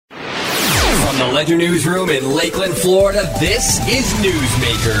From the Ledger Newsroom in Lakeland, Florida, this is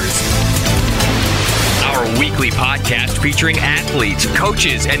Newsmakers. Our weekly podcast featuring athletes,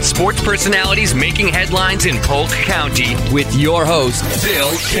 coaches, and sports personalities making headlines in Polk County with your host,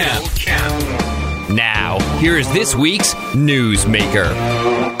 Bill Kemp. Now, here is this week's Newsmaker.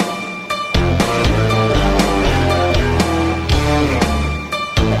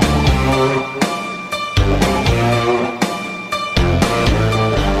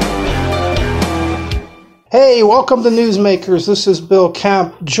 Hey, welcome to Newsmakers. This is Bill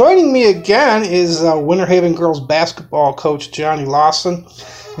Kemp. Joining me again is Winter Haven girls basketball coach Johnnie Lawson.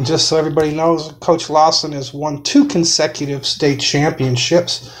 And just so everybody knows, Coach Lawson has won 2 consecutive state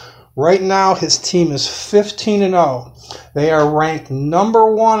championships. Right now, his team is 15-0. They are ranked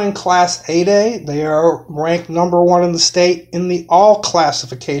number 1 in Class 8A. They are ranked number 1 in the state in the all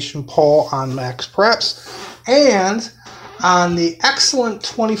classification poll on Max Preps. And on the excellent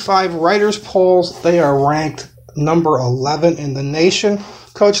 25 writers polls, they are ranked number 11 in the nation.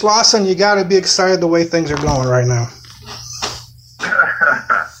 Coach Lawson, you got to be excited the way things are going right now.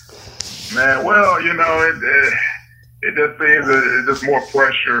 Man, well, you know, it just seems it's just more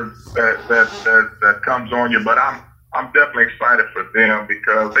pressure that comes on you. But I'm definitely excited for them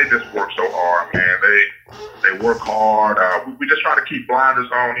because they just work so hard, man. They work hard. We just try to keep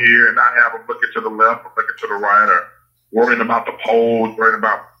blinders on here and not have them looking to the left or looking to the right or worrying about the polls, worrying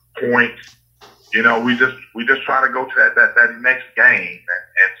about points. You know, we just try to go to that next game.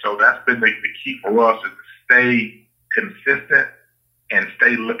 And so that's been the key for us is to stay consistent and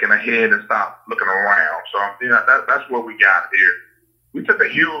stay looking ahead and stop looking around. So, you know, that's what we got here. We took a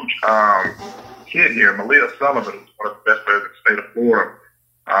huge kid here, Malia Sullivan, who's one of the best players in the state of Florida,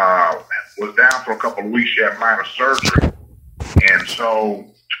 was down for a couple of weeks. She had minor surgery. And so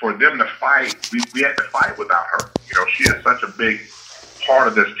for them to fight, we had to fight without her. You know, she is such a big part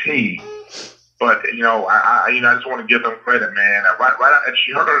of this team. But you know, I just want to give them credit, man. Right, and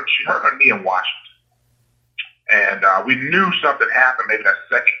she hurt her knee in Washington, and we knew something happened maybe that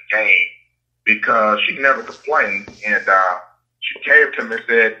second game because she never complained, and she came to me and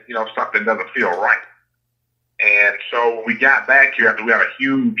said, you know, something doesn't feel right. And so when we got back here after we had a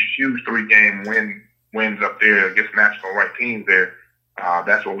huge 3-game wins up there against national ranked teams there.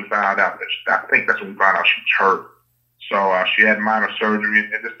 That's when we found out I think that's when we found out she was hurt. So she had minor surgery,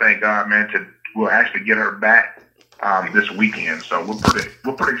 and just thank God, man, we'll actually get her back this weekend. So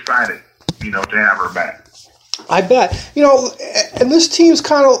we're pretty excited, you know, to have her back. I bet. You know, and this team's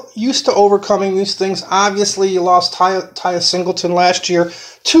kind of used to overcoming these things. Obviously, you lost Taya Singleton last year,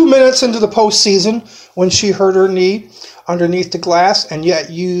 2 minutes into the postseason when she hurt her knee underneath the glass, and yet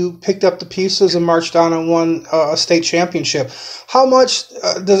you picked up the pieces and marched on and won a state championship. How much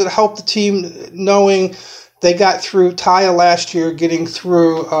does it help the team knowing they got through Taya last year, getting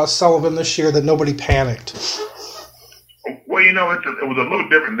through Sullivan this year, that nobody panicked? Well, you know, it was a little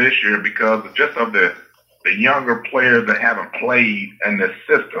different this year because just of the younger players that haven't played in this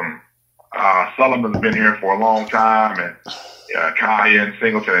system. Sullivan's been here for a long time, and Kaya and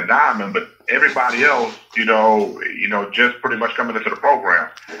Singleton and Diamond, but everybody else, you know, just pretty much coming into the program.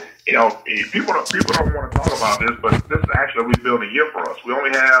 You know, people don't want to talk about this, but this is actually a rebuilding year for us. We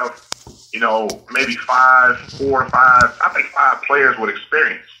only have, you know, maybe 4 or 5, I think 5 players with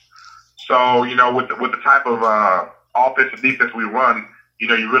experience. So, you know, with the type of offense and defense we run, you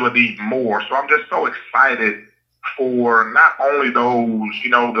know, you really need more. So I'm just so excited for not only those, you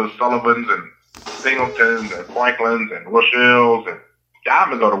know, the Sullivans and Singletons and Franklins and Rochelle's and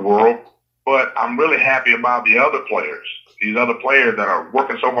Diamonds of the world, but I'm really happy about the other players, these other players that are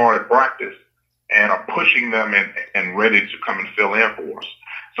working so hard at practice and are pushing them and ready to come and fill in for us.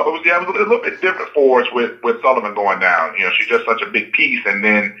 So it was a little bit different for us with Sullivan going down. You know, she's just such a big piece, and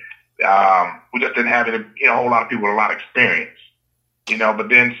then we just didn't have any, you know, a whole lot of people with a lot of experience. You know, but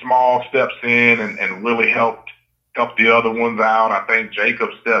then Small steps in and really helped the other ones out. I think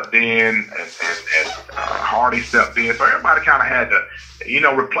Jacob stepped in and Hardy stepped in. So everybody kind of had to, you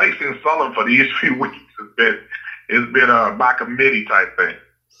know, replacing Sullivan for these few weeks has been a by committee type thing.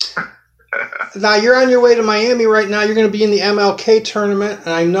 Now you're on your way to Miami right now. You're going to be in the MLK tournament, and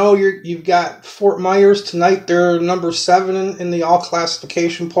I know you've got Fort Myers tonight. They're number 7 in the all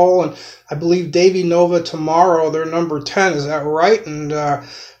classification poll, and I believe Davie Nova tomorrow. They're number 10. Is that right? And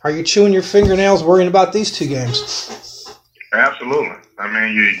are you chewing your fingernails worrying about these 2 games? Absolutely. I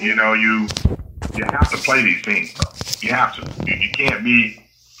mean, you have to play these teams. You have to. You can't be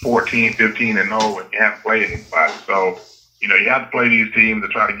 14, 15, and 0 and you haven't played anybody. So, you know, you have to play these teams to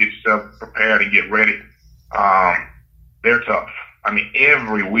try to get yourself prepared and get ready. They're tough. I mean,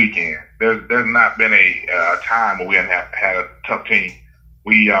 every weekend, there's not been a time where we haven't had a tough team.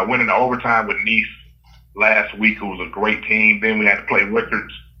 We went into overtime with Nice last week, who was a great team. Then we had to play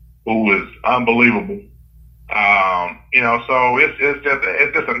Rickards, who was unbelievable. So it's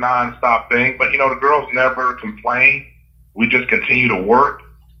just a nonstop thing. But the girls never complain. We just continue to work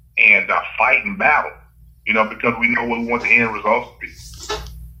and fight and battle. Because we know what we want the end results to be.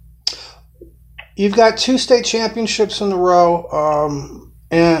 You've got 2 state championships in a row,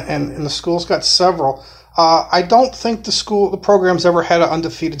 and the school's got several. I don't think the program's ever had an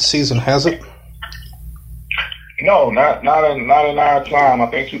undefeated season, has it? No, not in our time. I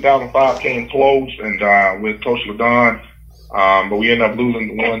think 2005 came close, and with Coach LaDon, but we ended up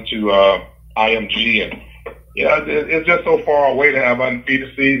losing one to IMG, and it's just so far away to have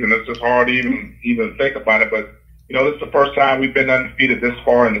undefeated season. It's just hard to even think about it. But this is the first time we've been undefeated this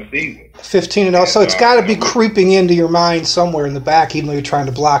far in the season. 15-0, so it's got to be creeping into your mind somewhere in the back, even though you're trying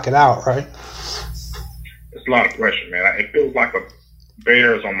to block it out, right? It's a lot of pressure, man. It feels like a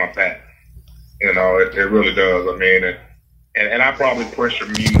bear's on my back. It really does. I mean, and I probably pressure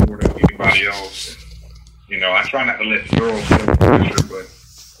me more than anybody else. I try not to let the girls feel the pressure, but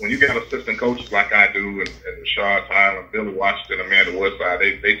when you got assistant coaches like I do, and Rashad Tyler, Billy Washington, Amanda Woodside,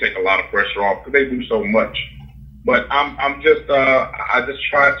 they take a lot of pressure off because they do so much. But I just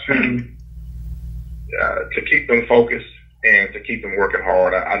try to keep them focused and to keep them working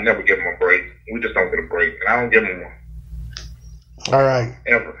hard. I never give them a break. We just don't get a break, and I don't give them one. All right.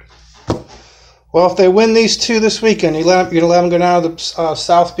 Ever. Well, if they win these 2 this weekend, you're going to let them go down to the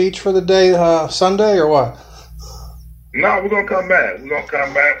South Beach for the day Sunday, or what? No, we're gonna come back. We got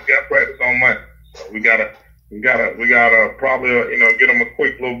practice on Monday, so we gotta probably get them a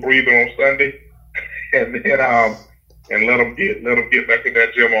quick little breather on Sunday, and then and let them get back in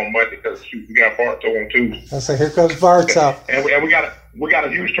that gym on Monday because we got Bartow on Tuesday. I say, here comes Bartow. and we got a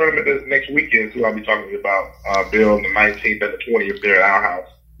huge tournament this next weekend too. I'll be talking about Bill on the 19th and the 20th there at our house.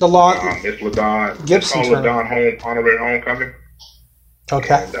 The lawn. It's LaDon. Gibson it's called LaDon Honorary Homecoming.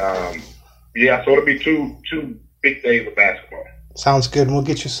 Okay. And so it'll be two big days of basketball. Sounds good, and we'll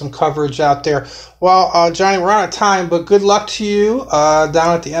get you some coverage out there. Well, Johnny, we're out of time, but good luck to you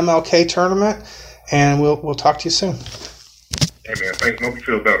down at the MLK tournament, and we'll talk to you soon. Hey, man, thanks. Hope you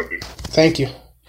feel better, people. Thank you.